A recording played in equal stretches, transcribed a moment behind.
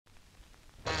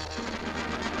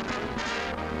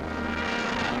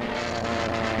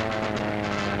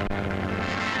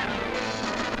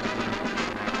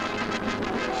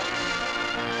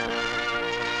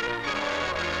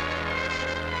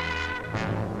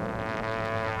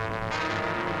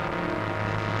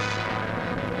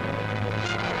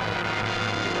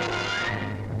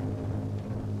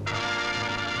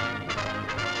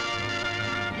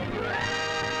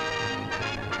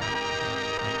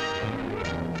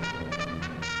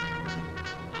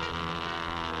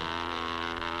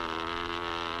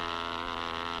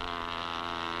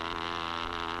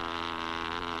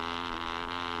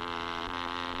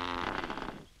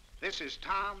This is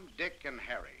Tom, Dick, and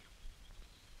Harry.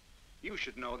 You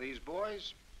should know these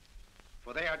boys,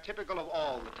 for they are typical of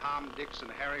all the Tom, Dicks, and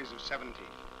Harrys of 17.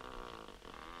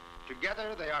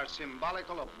 Together, they are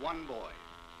symbolical of one boy,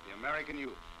 the American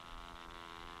youth.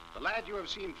 The lad you have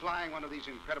seen flying one of these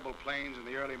incredible planes in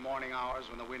the early morning hours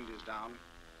when the wind is down,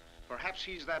 perhaps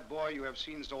he's that boy you have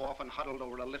seen so often huddled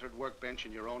over a littered workbench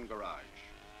in your own garage.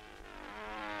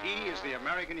 He is the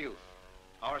American youth,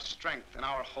 our strength and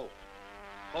our hope,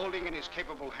 holding in his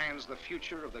capable hands the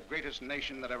future of the greatest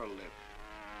nation that ever lived.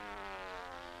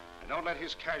 And don't let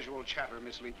his casual chatter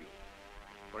mislead you,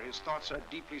 for his thoughts are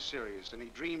deeply serious and he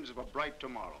dreams of a bright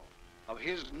tomorrow, of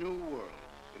his new world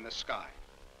in the sky.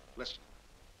 Listen.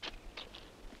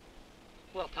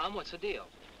 Well, Tom, what's the deal?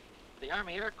 The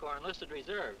Army Air Corps enlisted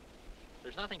reserve.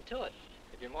 There's nothing to it.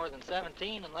 If you're more than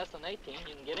 17 and less than 18,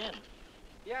 you can get in.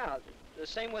 Yeah, the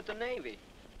same with the Navy.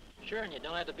 Sure, and you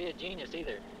don't have to be a genius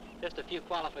either. Just a few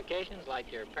qualifications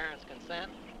like your parents' consent,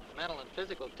 mental and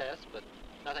physical tests, but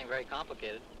nothing very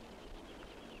complicated.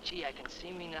 Gee, I can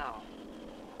see me now.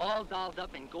 All dolled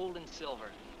up in gold and silver.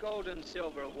 Gold and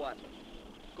silver what?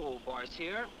 Gold bars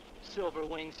here, silver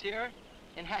wings here,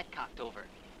 and hat cocked over.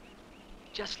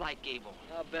 Just like Gable.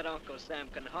 I'll bet Uncle Sam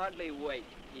can hardly wait.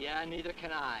 Yeah, neither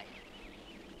can I.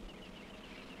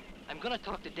 I'm gonna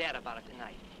talk to Dad about it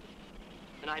tonight.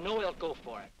 And I know he'll go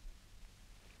for it.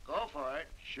 Go for it?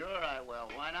 Sure I will.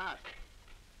 Why not?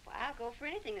 Well, I'll go for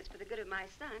anything that's for the good of my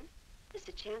son. It's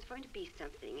a chance for him to be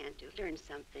something and to learn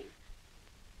something.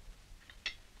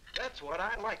 That's what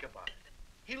I like about it.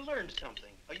 He learned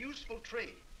something, a useful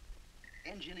trade.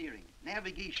 Engineering,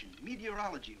 navigation,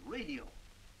 meteorology, radio.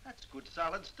 That's good,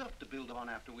 solid stuff to build on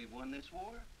after we've won this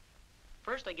war.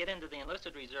 First, I get into the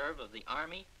enlisted reserve of the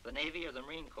Army, the Navy, or the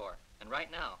Marine Corps, and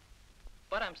right now.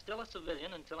 But I'm still a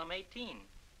civilian until I'm 18,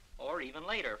 or even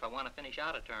later if I want to finish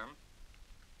out a term.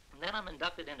 And then I'm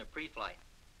inducted into pre-flight.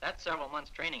 That's several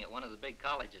months training at one of the big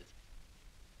colleges.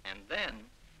 And then...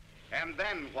 And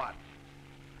then what?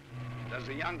 Does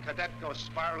the young cadet go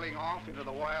spiraling off into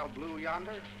the wild blue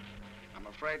yonder? I'm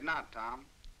afraid not, Tom.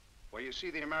 Well, you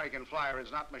see, the American flyer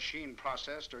is not machine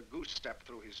processed or goose-stepped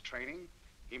through his training.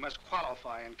 He must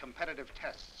qualify in competitive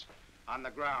tests on the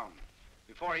ground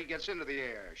before he gets into the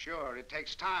air. Sure, it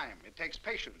takes time, it takes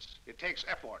patience, it takes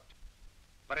effort.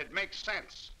 But it makes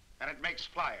sense, and it makes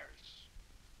flyers.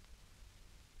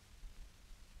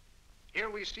 Here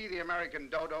we see the American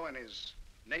dodo in his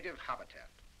native habitat.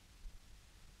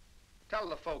 Tell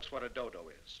the folks what a dodo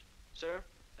is. Sir,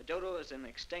 a dodo is an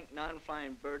extinct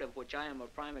non-flying bird of which I am a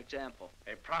prime example.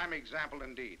 A prime example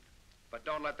indeed, but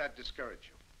don't let that discourage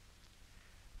you.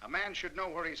 A man should know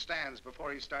where he stands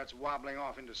before he starts wobbling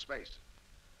off into space.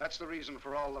 That's the reason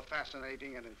for all the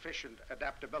fascinating and efficient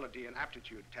adaptability and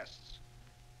aptitude tests.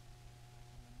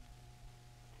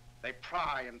 They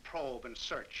pry and probe and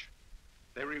search.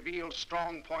 They reveal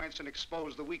strong points and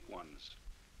expose the weak ones.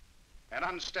 An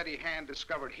unsteady hand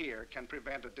discovered here can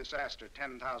prevent a disaster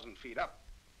 10,000 feet up.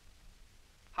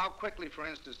 How quickly, for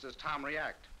instance, does Tom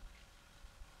react?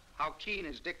 How keen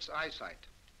is Dick's eyesight?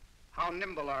 How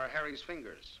nimble are Harry's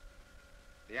fingers?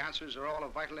 The answers are all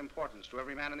of vital importance to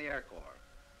every man in the Air Corps,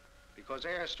 because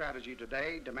air strategy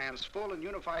today demands full and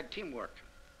unified teamwork.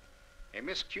 A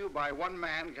miscue by one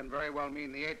man can very well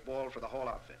mean the 8-ball for the whole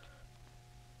outfit.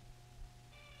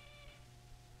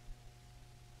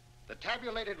 The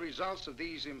tabulated results of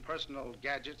these impersonal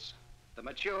gadgets, the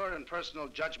mature and personal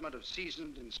judgment of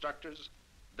seasoned instructors,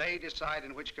 they decide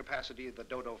in which capacity the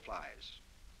dodo flies.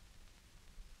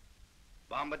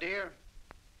 Bombardier,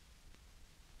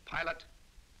 pilot,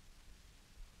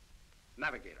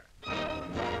 navigator.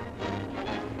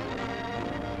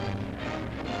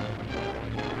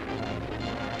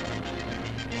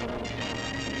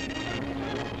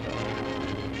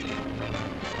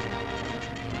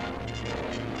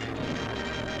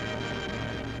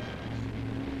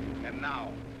 And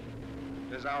now,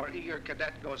 does our eager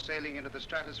cadet go sailing into the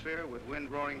stratosphere with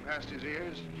wind roaring past his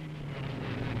ears?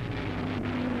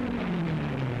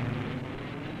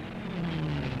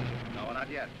 No, not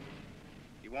yet.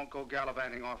 He won't go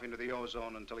gallivanting off into the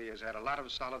ozone until he has had a lot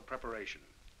of solid preparation.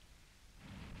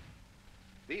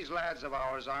 These lads of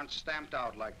ours aren't stamped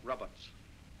out like robots.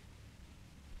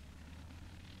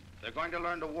 They're going to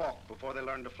learn to walk before they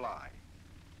learn to fly.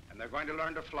 And they're going to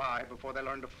learn to fly before they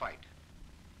learn to fight.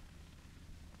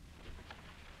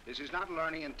 This is not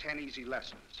learning in 10 easy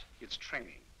lessons. It's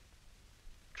training.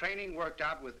 Training worked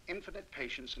out with infinite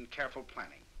patience and careful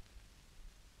planning.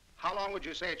 How long would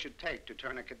you say it should take to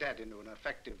turn a cadet into an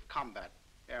effective combat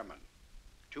airman?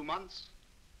 2 months?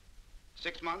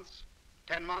 6 months?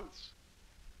 10 months?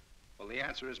 Well, the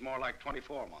answer is more like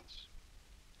 24 months.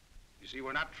 You see,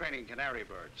 we're not training canary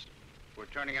birds. We're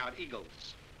turning out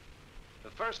eagles.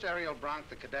 The first aerial bronc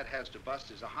the cadet has to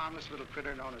bust is a harmless little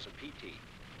critter known as a PT,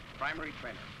 primary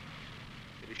trainer.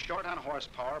 It is short on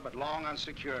horsepower, but long on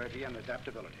security and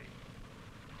adaptability.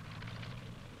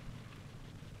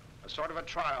 A sort of a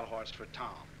trial horse for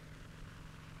Tom,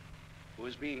 who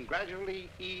is being gradually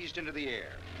eased into the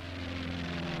air.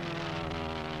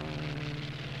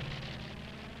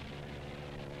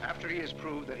 After he has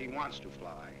proved that he wants to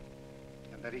fly,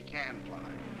 and that he can fly,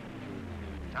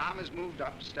 Tom is moved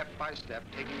up step by step,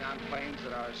 taking on planes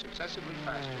that are successively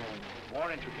faster,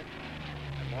 more intricate,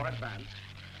 and more advanced.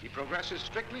 He progresses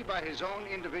strictly by his own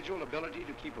individual ability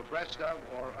to keep abreast of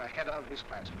or ahead of his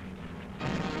classmates.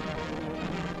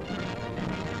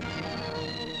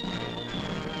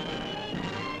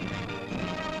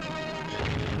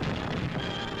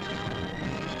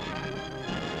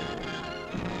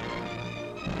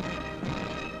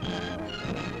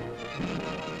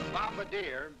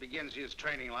 Bombardier begins his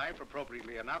training life,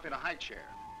 appropriately enough, in a high chair,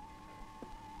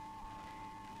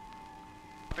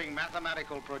 dropping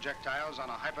mathematical projectiles on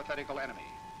a hypothetical enemy.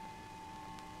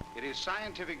 It is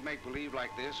scientific make-believe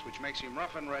like this which makes him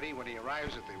rough and ready when he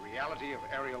arrives at the reality of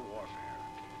aerial warfare.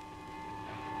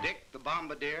 Dick, the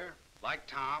bombardier, like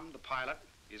Tom, the pilot,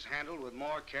 is handled with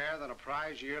more care than a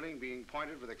prize yearling being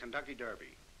pointed for the Kentucky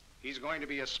Derby. He's going to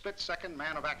be a split-second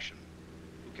man of action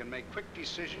who can make quick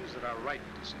decisions that are right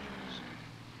decisions.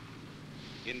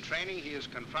 In training, he is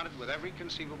confronted with every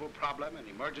conceivable problem and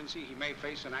emergency he may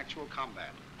face in actual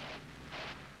combat.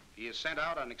 He is sent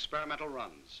out on experimental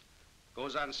runs,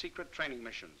 goes on secret training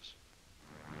missions.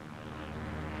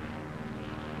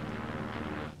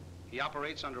 He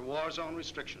operates under war zone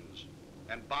restrictions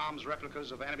and bombs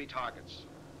replicas of enemy targets.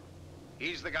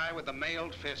 He's the guy with the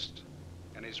mailed fist,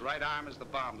 and his right arm is the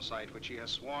bomb site which he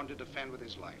has sworn to defend with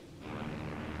his life.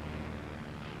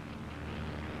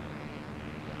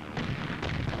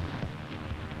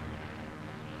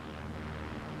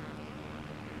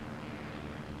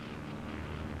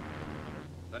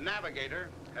 The navigator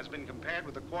has been compared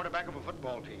with the quarterback of a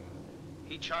football team.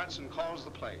 He charts and calls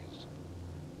the plays.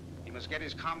 He must get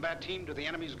his combat team to the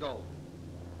enemy's goal.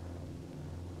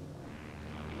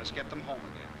 He must get them home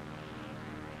again.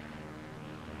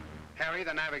 Harry,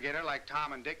 the navigator, like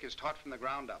Tom and Dick, is taught from the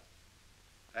ground up.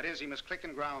 That is, he must click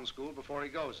in ground school before he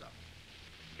goes up.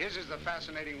 His is the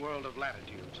fascinating world of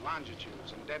latitudes,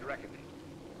 longitudes, and dead reckoning.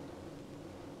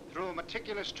 Through a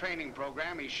meticulous training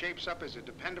program, he shapes up as a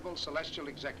dependable celestial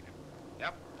executive.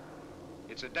 Yep,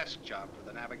 it's a desk job for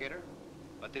the navigator,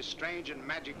 but this strange and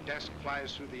magic desk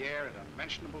flies through the air at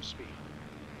unmentionable speed.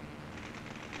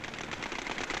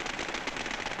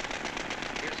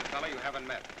 Here's a fellow you haven't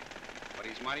met, but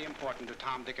he's mighty important to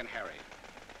Tom, Dick, and Harry.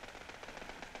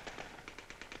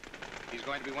 He's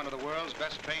going to be one of the world's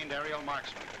best trained aerial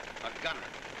marksmen, a gunner.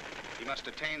 He must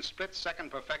attain split-second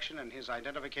perfection in his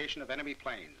identification of enemy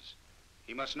planes.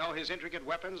 He must know his intricate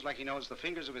weapons like he knows the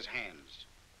fingers of his hands.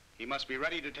 He must be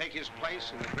ready to take his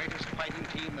place in the greatest fighting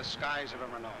team the skies have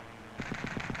ever known.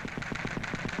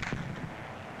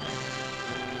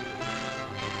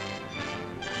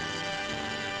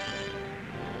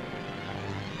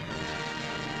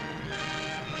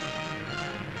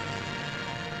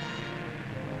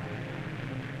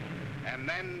 And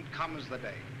then comes the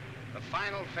day. The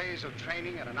final phase of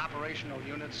training at an operational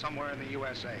unit somewhere in the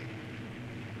USA.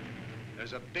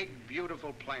 There's a big,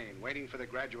 beautiful plane waiting for the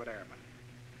graduate airman.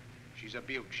 She's a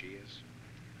beaut, she is.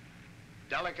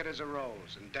 Delicate as a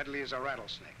rose and deadly as a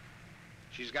rattlesnake.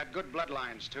 She's got good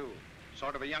bloodlines, too.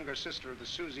 Sort of a younger sister of the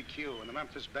Susie Q and the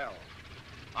Memphis Belle.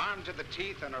 Armed to the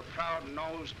teeth and her proud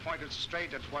nose pointed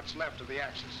straight at what's left of the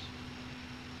axis.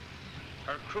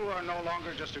 Her crew are no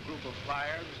longer just a group of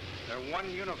flyers. They're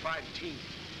one unified team.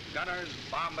 Gunners,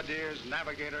 bombardiers,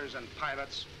 navigators, and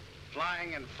pilots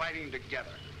flying and fighting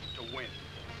together to win.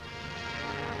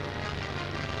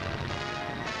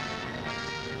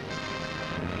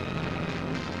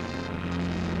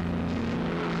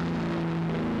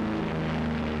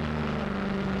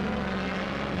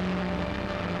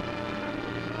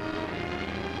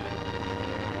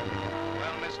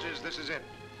 Well, misters, this is it.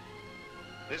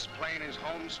 This plane is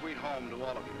home sweet home to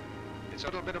all of you. It's a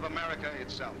little bit of America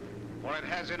itself. For it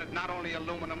has in it not only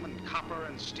aluminum and copper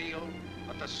and steel,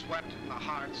 but the sweat and the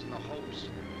hearts and the hopes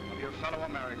of your fellow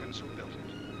Americans who built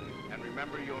it. And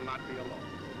remember, you'll not be alone.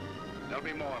 There'll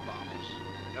be more bombers.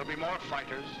 There'll be more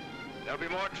fighters. There'll be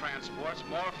more transports,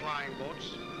 more flying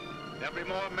boats. There'll be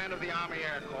more men of the Army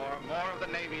Air Corps, more of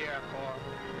the Navy Air Corps,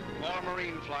 more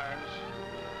Marine flyers.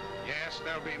 Yes,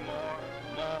 there'll be more.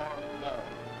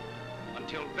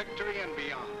 Until victory and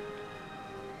beyond.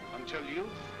 Until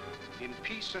youth in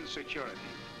peace and security,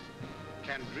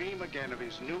 can dream again of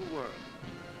his new world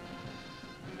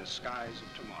in the skies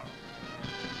of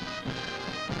tomorrow.